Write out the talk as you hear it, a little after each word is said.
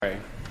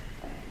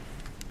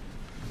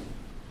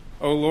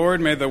O Lord,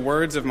 may the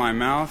words of my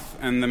mouth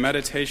and the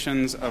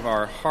meditations of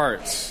our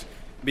hearts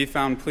be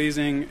found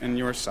pleasing in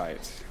your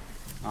sight.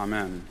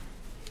 Amen.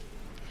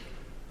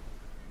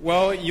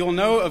 Well, you'll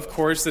know, of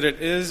course, that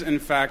it is, in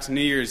fact, New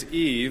Year's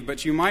Eve,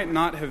 but you might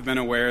not have been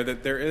aware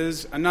that there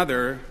is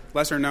another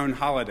lesser-known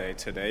holiday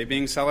today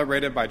being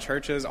celebrated by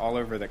churches all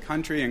over the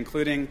country,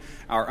 including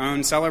our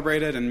own,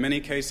 celebrated in many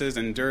cases,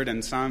 endured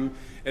in some.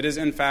 It is,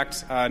 in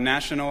fact,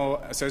 National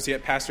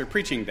Associate Pastor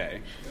Preaching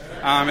Day.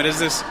 It is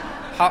this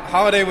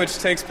holiday which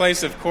takes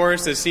place, of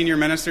course, as senior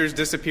ministers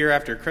disappear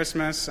after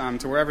Christmas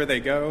to wherever they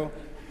go.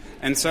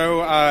 And so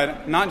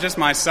not just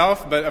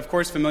myself, but of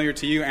course familiar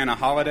to you, Anna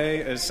Holiday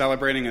is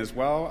celebrating as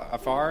well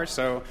afar.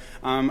 So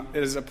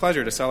it is a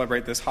pleasure to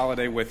celebrate this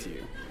holiday with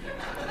you.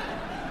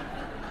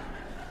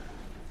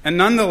 And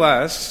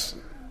nonetheless,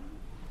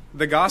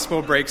 the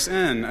gospel breaks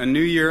in. A new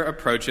year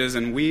approaches,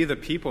 and we, the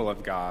people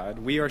of God,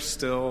 we are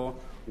still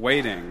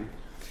waiting.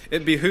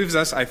 It behooves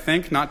us, I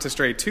think, not to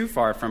stray too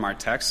far from our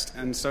text,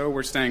 and so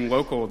we're staying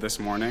local this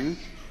morning.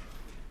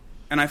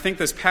 And I think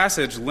this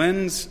passage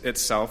lends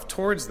itself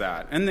towards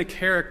that. In the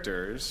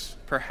characters,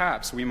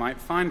 perhaps we might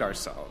find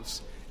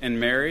ourselves in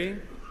Mary,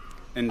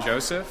 in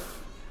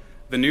Joseph,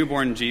 the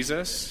newborn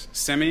Jesus,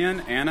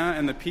 Simeon, Anna,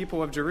 and the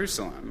people of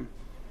Jerusalem.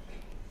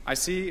 I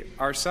see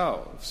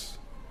ourselves.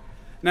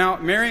 Now,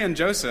 Mary and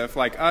Joseph,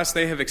 like us,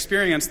 they have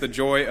experienced the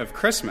joy of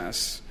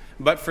Christmas,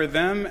 but for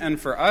them and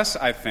for us,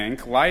 I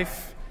think,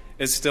 life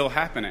is still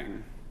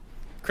happening.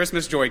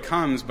 Christmas joy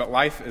comes, but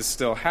life is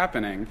still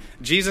happening.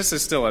 Jesus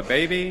is still a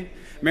baby.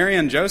 Mary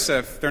and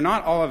Joseph, they're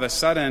not all of a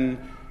sudden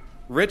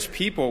rich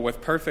people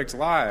with perfect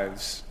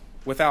lives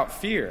without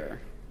fear.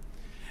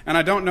 And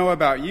I don't know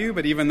about you,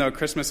 but even though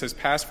Christmas has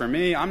passed for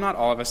me, I'm not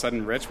all of a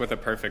sudden rich with a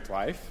perfect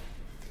life.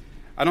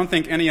 I don't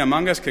think any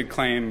among us could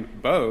claim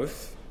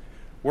both.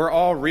 We're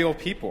all real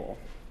people.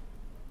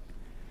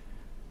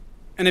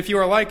 And if you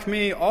are like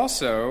me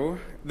also,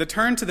 the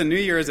turn to the new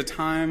year is a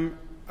time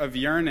of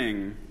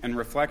yearning and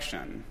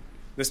reflection.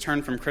 This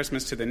turn from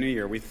Christmas to the new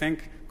year, we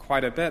think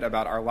quite a bit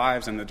about our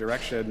lives and the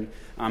direction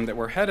that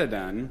we're headed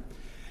in.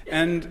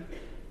 And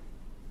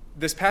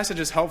this passage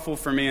is helpful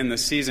for me in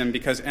this season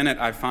because in it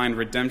I find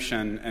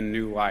redemption and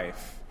new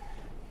life.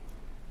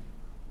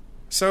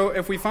 So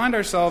if we find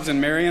ourselves in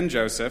Mary and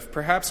Joseph,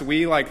 perhaps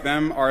we, like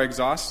them, are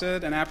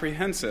exhausted and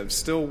apprehensive,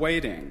 still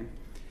waiting.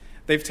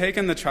 They've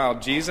taken the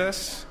child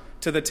Jesus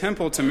to the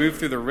temple to move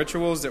through the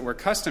rituals that were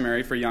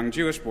customary for young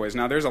Jewish boys.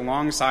 Now, there's a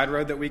long side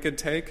road that we could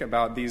take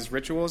about these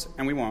rituals,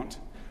 and we won't,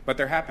 but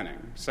they're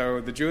happening. So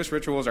the Jewish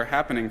rituals are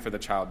happening for the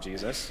child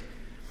Jesus.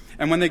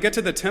 And when they get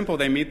to the temple,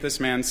 they meet this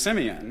man,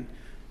 Simeon,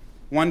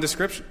 one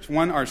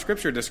our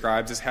scripture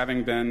describes as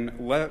having been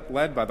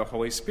led by the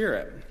Holy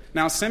Spirit.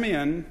 Now,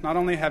 Simeon, not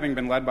only having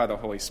been led by the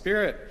Holy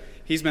Spirit,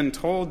 he's been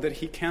told that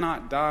he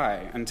cannot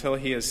die until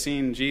he has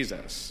seen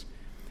Jesus.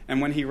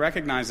 And when he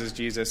recognizes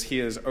Jesus,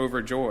 he is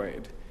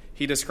overjoyed.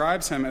 He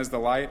describes him as the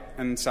light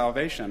and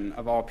salvation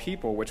of all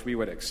people, which we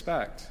would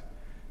expect.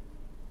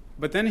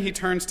 But then he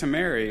turns to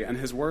Mary, and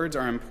his words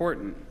are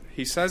important.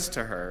 He says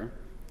to her,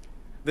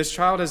 "This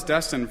child is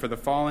destined for the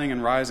falling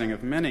and rising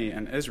of many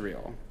in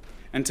Israel,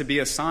 and to be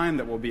a sign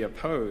that will be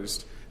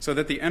opposed, so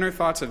that the inner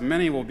thoughts of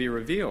many will be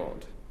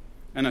revealed,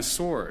 and a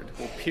sword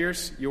will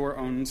pierce your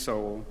own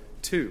soul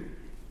too."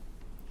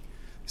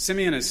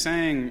 Simeon is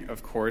saying,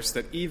 of course,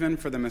 that even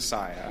for the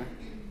Messiah,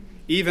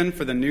 even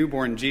for the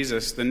newborn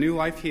Jesus, the new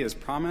life he has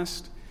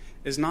promised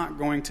is not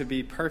going to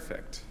be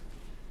perfect.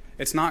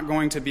 It's not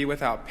going to be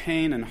without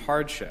pain and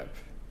hardship.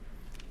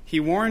 He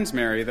warns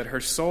Mary that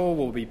her soul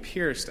will be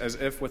pierced as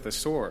if with a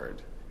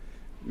sword.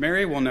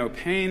 Mary will know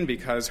pain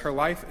because her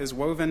life is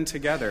woven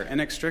together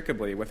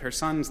inextricably with her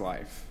son's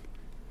life.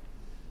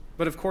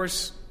 But of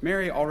course,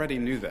 Mary already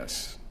knew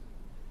this.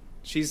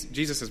 She's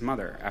Jesus'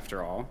 mother,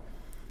 after all.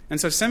 And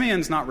so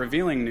Simeon's not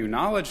revealing new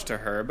knowledge to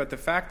her, but the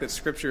fact that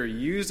Scripture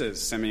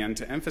uses Simeon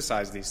to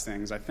emphasize these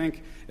things, I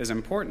think, is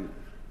important.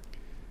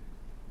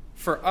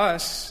 For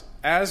us,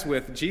 as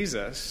with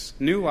Jesus,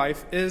 new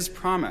life is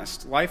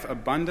promised, life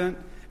abundant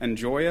and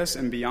joyous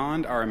and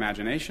beyond our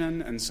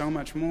imagination, and so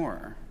much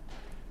more.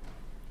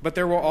 But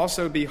there will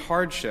also be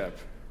hardship,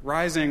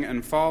 rising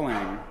and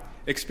falling,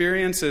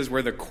 experiences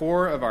where the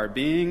core of our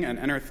being and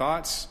inner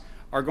thoughts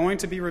are going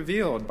to be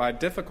revealed by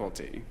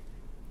difficulty.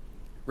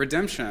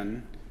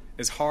 Redemption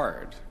is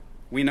hard.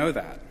 We know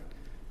that.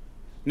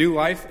 New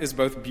life is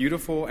both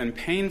beautiful and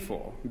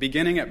painful,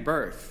 beginning at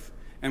birth,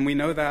 and we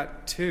know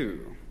that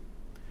too.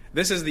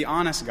 This is the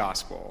honest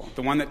gospel,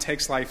 the one that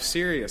takes life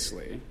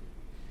seriously.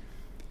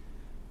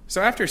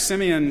 So after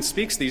Simeon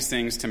speaks these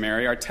things to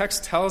Mary, our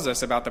text tells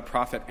us about the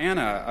prophet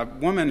Anna, a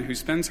woman who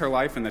spends her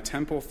life in the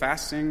temple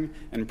fasting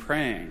and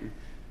praying.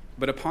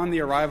 But upon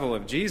the arrival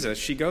of Jesus,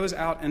 she goes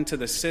out into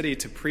the city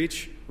to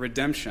preach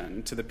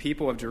redemption to the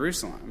people of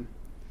Jerusalem.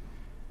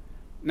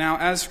 Now,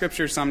 as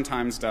Scripture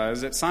sometimes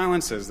does, it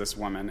silences this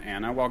woman,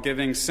 Anna, while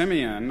giving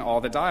Simeon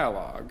all the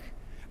dialogue.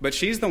 But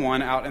she's the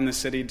one out in the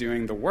city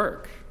doing the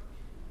work.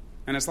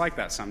 And it's like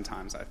that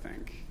sometimes, I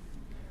think.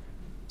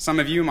 Some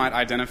of you might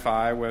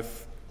identify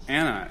with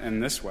Anna in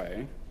this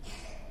way.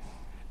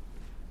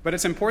 But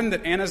it's important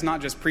that Anna's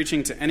not just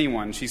preaching to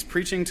anyone. She's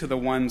preaching to the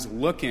ones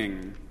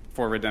looking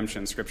for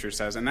redemption, Scripture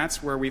says, and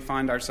that's where we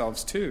find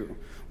ourselves too.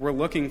 We're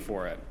looking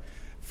for it.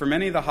 For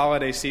many, the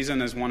holiday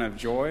season is one of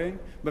joy,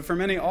 but for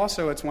many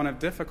also it's one of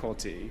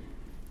difficulty.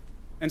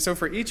 And so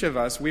for each of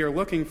us, we are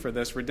looking for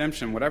this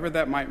redemption, whatever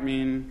that might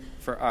mean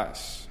for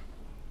us.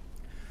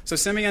 So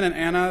Simeon and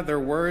Anna, their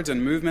words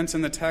and movements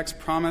in the text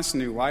promise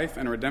new life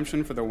and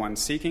redemption for the one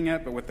seeking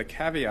it, but with the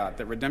caveat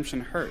that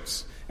redemption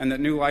hurts and that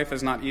new life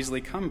is not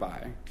easily come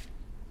by.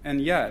 And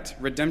yet,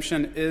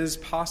 redemption is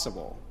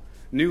possible.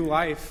 New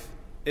life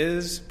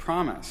is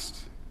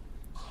promised.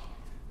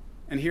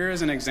 And here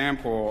is an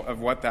example of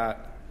what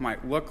that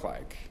might look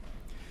like.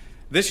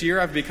 This year,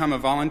 I've become a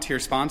volunteer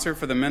sponsor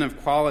for the Men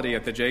of Quality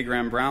at the J.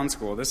 Graham Brown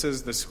School. This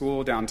is the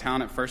school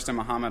downtown at First and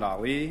Muhammad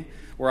Ali,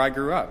 where I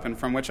grew up and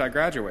from which I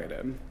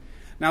graduated.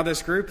 Now,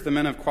 this group, the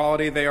Men of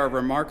Quality, they are a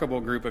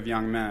remarkable group of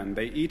young men.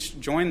 They each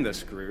joined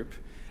this group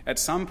at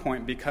some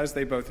point because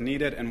they both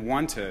needed and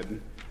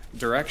wanted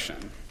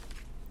direction.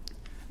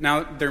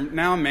 Now, they're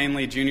now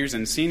mainly juniors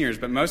and seniors,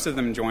 but most of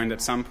them joined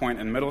at some point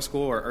in middle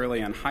school or early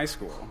in high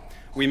school.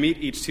 We meet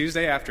each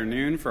Tuesday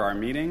afternoon for our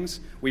meetings.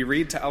 We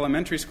read to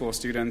elementary school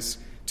students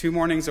 2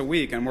 mornings a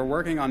week, and we're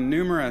working on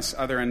numerous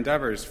other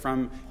endeavors,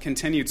 from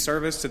continued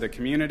service to the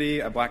community,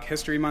 a Black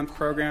History Month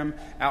program,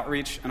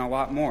 outreach, and a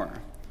lot more.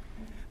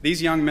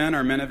 These young men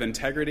are men of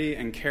integrity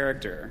and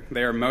character.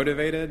 They are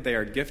motivated, they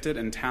are gifted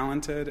and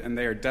talented, and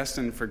they are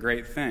destined for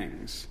great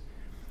things.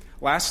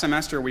 Last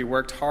semester, we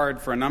worked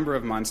hard for a number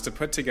of months to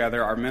put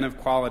together our Men of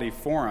Quality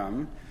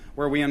Forum,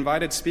 where we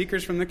invited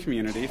speakers from the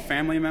community,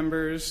 family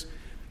members,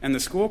 and the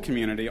school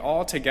community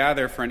all to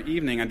gather for an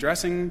evening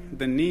addressing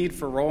the need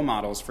for role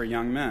models for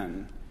young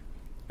men,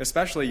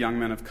 especially young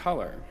men of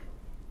color.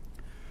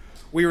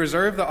 We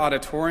reserved the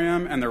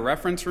auditorium and the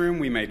reference room.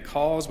 We made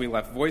calls. We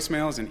left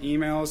voicemails and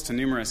emails to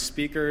numerous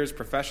speakers,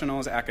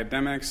 professionals,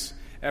 academics,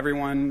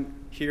 everyone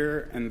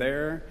here and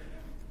there.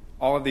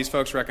 All of these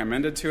folks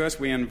recommended to us.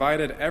 We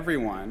invited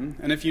everyone.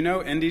 And if you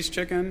know Indy's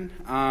chicken,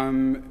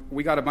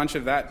 we got a bunch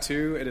of that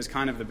too. It is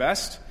kind of the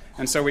best.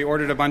 And so we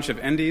ordered a bunch of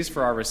Indies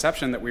for our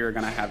reception that we were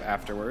going to have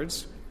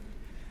afterwards.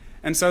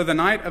 And so the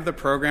night of the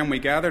program, we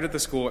gathered at the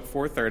school at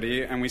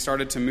 4:30, and we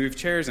started to move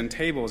chairs and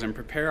tables and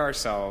prepare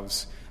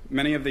ourselves.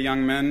 Many of the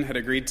young men had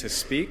agreed to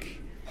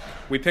speak.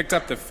 We picked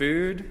up the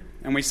food,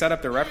 and we set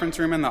up the reference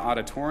room in the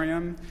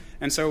auditorium.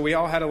 And so we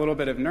all had a little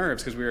bit of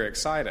nerves because we were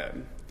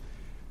excited.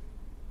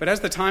 But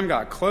as the time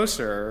got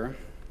closer,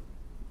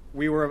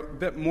 we were a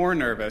bit more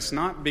nervous,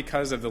 not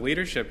because of the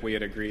leadership we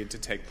had agreed to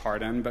take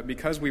part in, but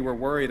because we were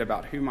worried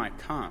about who might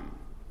come.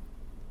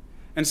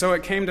 And so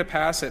it came to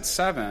pass at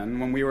 7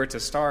 when we were to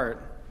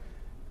start,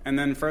 and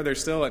then further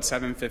still at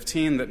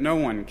 7:15, that no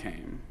one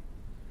came,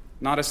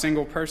 not a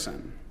single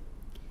person.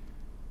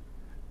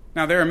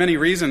 Now, there are many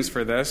reasons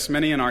for this,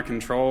 many in our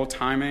control.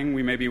 Timing,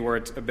 we maybe were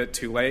a bit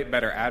too late,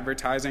 better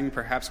advertising,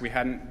 perhaps we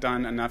hadn't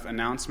done enough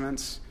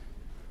announcements.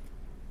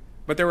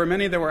 But there were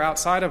many that were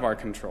outside of our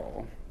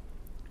control.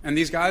 And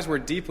these guys were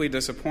deeply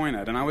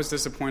disappointed, and I was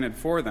disappointed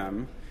for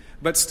them.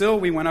 But still,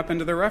 we went up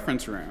into the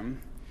reference room,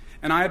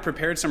 and I had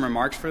prepared some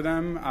remarks for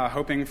them,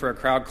 hoping for a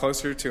crowd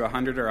closer to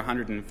 100 or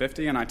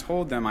 150, and I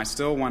told them I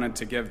still wanted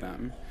to give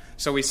them.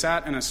 So we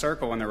sat in a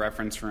circle in the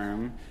reference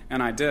room,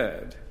 and I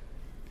did.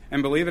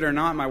 And believe it or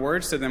not, my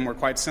words to them were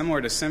quite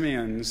similar to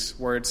Simeon's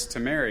words to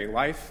Mary.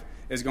 Life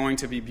is going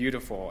to be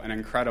beautiful and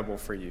incredible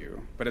for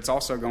you, but it's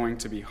also going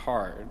to be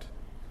hard.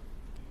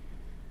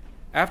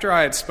 After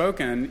I had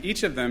spoken,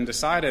 each of them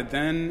decided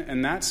then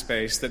in that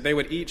space that they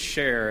would each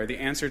share the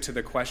answer to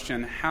the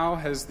question, how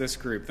has this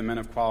group, the Men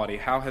of Quality,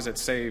 how has it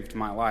saved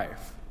my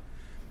life?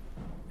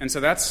 And so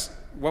that's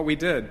what we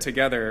did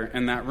together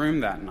in that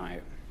room that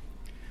night.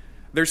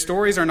 Their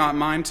stories are not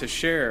mine to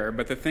share,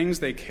 but the things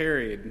they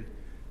carried,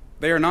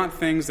 they are not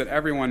things that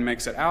everyone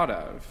makes it out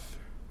of.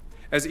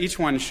 As each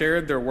one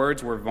shared, their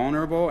words were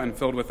vulnerable and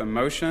filled with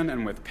emotion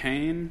and with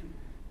pain.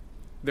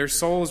 Their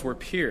souls were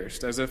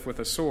pierced as if with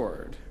a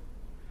sword.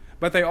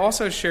 But they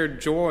also shared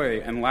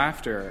joy and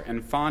laughter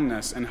and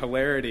fondness and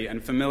hilarity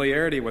and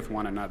familiarity with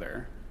one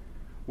another.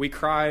 We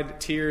cried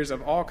tears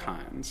of all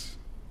kinds.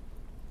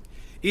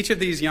 Each of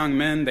these young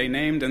men, they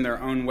named in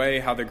their own way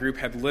how the group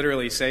had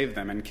literally saved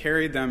them and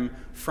carried them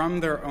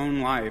from their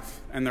own life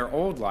and their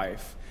old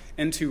life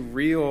into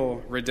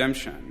real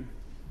redemption.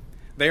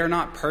 They are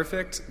not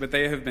perfect, but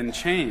they have been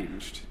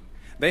changed.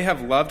 They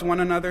have loved one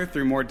another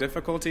through more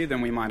difficulty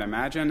than we might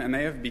imagine, and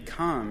they have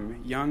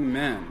become young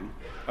men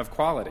of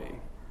quality.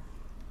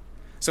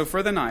 So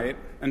for the night,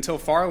 until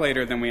far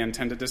later than we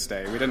intended to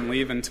stay, we didn't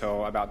leave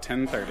until about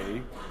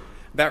 10:30,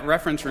 that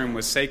reference room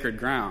was sacred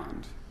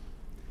ground.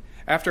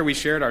 After we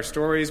shared our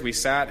stories, we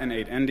sat and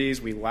ate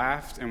Indies, we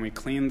laughed, and we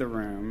cleaned the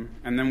room,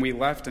 and then we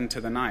left into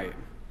the night.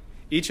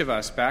 Each of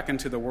us back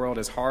into the world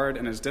as hard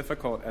and as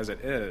difficult as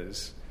it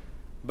is,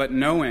 but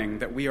knowing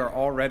that we are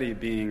already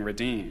being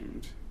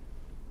redeemed.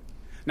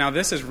 Now,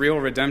 this is real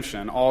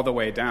redemption all the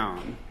way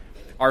down.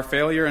 Our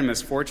failure and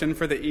misfortune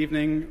for the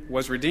evening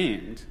was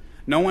redeemed.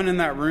 No one in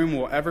that room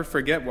will ever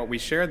forget what we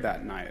shared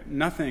that night.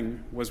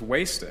 Nothing was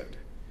wasted.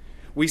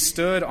 We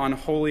stood on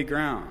holy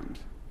ground.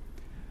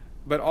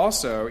 But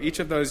also, each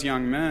of those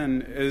young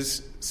men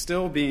is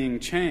still being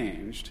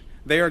changed.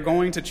 They are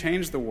going to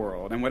change the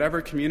world and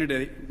whatever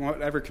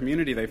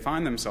community they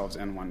find themselves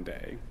in one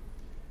day.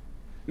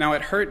 Now,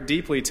 it hurt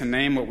deeply to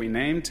name what we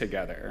named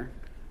together,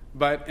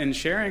 but in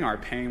sharing our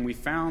pain, we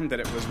found that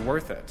it was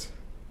worth it.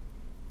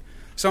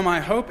 So my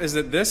hope is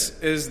that this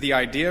is the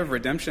idea of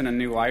redemption and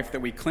new life that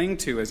we cling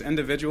to as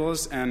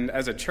individuals and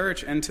as a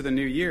church into the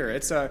new year.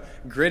 It's a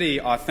gritty,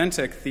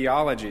 authentic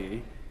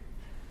theology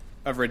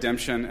of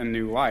redemption and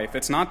new life.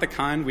 It's not the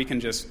kind we can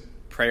just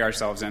pray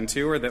ourselves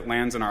into or that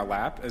lands in our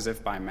lap as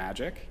if by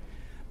magic,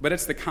 but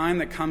it's the kind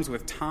that comes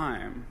with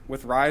time,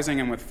 with rising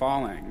and with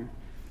falling,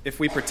 if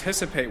we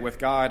participate with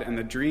God in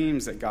the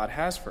dreams that God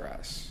has for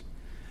us.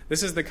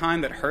 This is the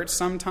kind that hurts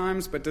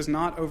sometimes, but does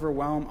not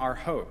overwhelm our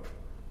hope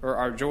or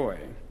our joy.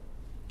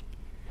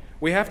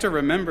 We have to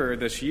remember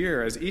this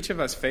year, as each of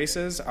us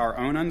faces our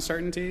own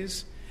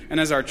uncertainties,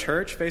 and as our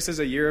church faces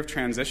a year of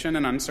transition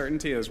and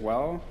uncertainty as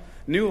well,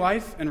 new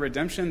life and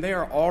redemption, they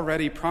are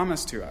already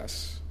promised to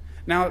us.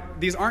 Now,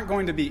 these aren't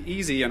going to be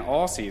easy in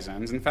all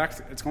seasons. In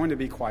fact, it's going to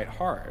be quite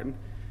hard.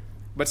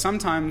 But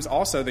sometimes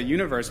also the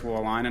universe will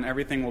align and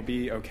everything will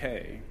be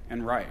okay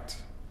and right.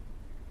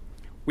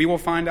 We will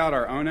find out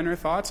our own inner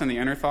thoughts and the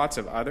inner thoughts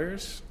of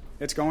others.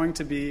 It's going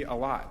to be a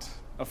lot.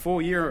 A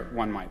full year,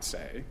 one might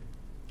say.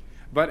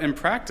 But in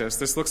practice,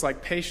 this looks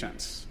like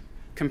patience,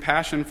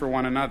 compassion for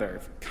one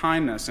another,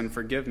 kindness and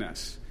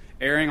forgiveness,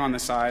 erring on the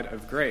side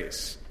of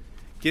grace,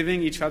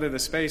 giving each other the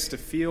space to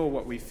feel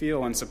what we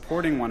feel and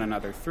supporting one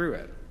another through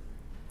it.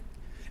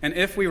 And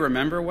if we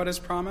remember what is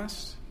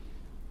promised,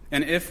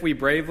 and if we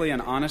bravely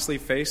and honestly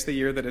face the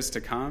year that is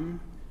to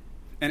come,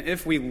 and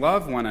if we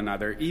love one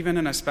another, even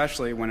and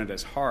especially when it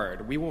is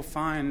hard, we will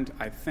find,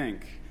 I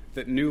think,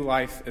 that new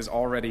life is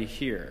already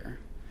here,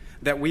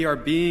 that we are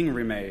being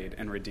remade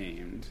and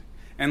redeemed.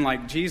 And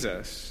like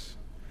Jesus,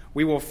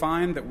 we will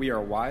find that we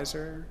are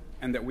wiser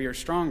and that we are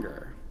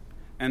stronger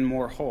and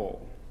more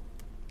whole.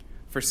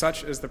 For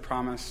such is the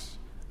promise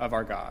of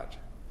our God.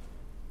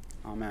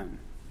 Amen.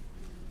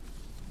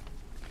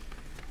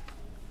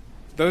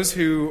 Those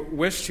who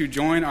wish to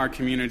join our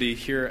community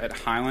here at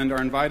Highland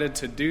are invited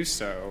to do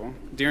so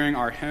during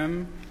our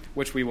hymn,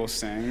 which we will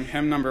sing,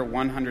 hymn number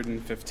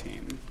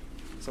 115.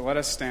 So let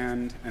us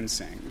stand and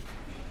sing.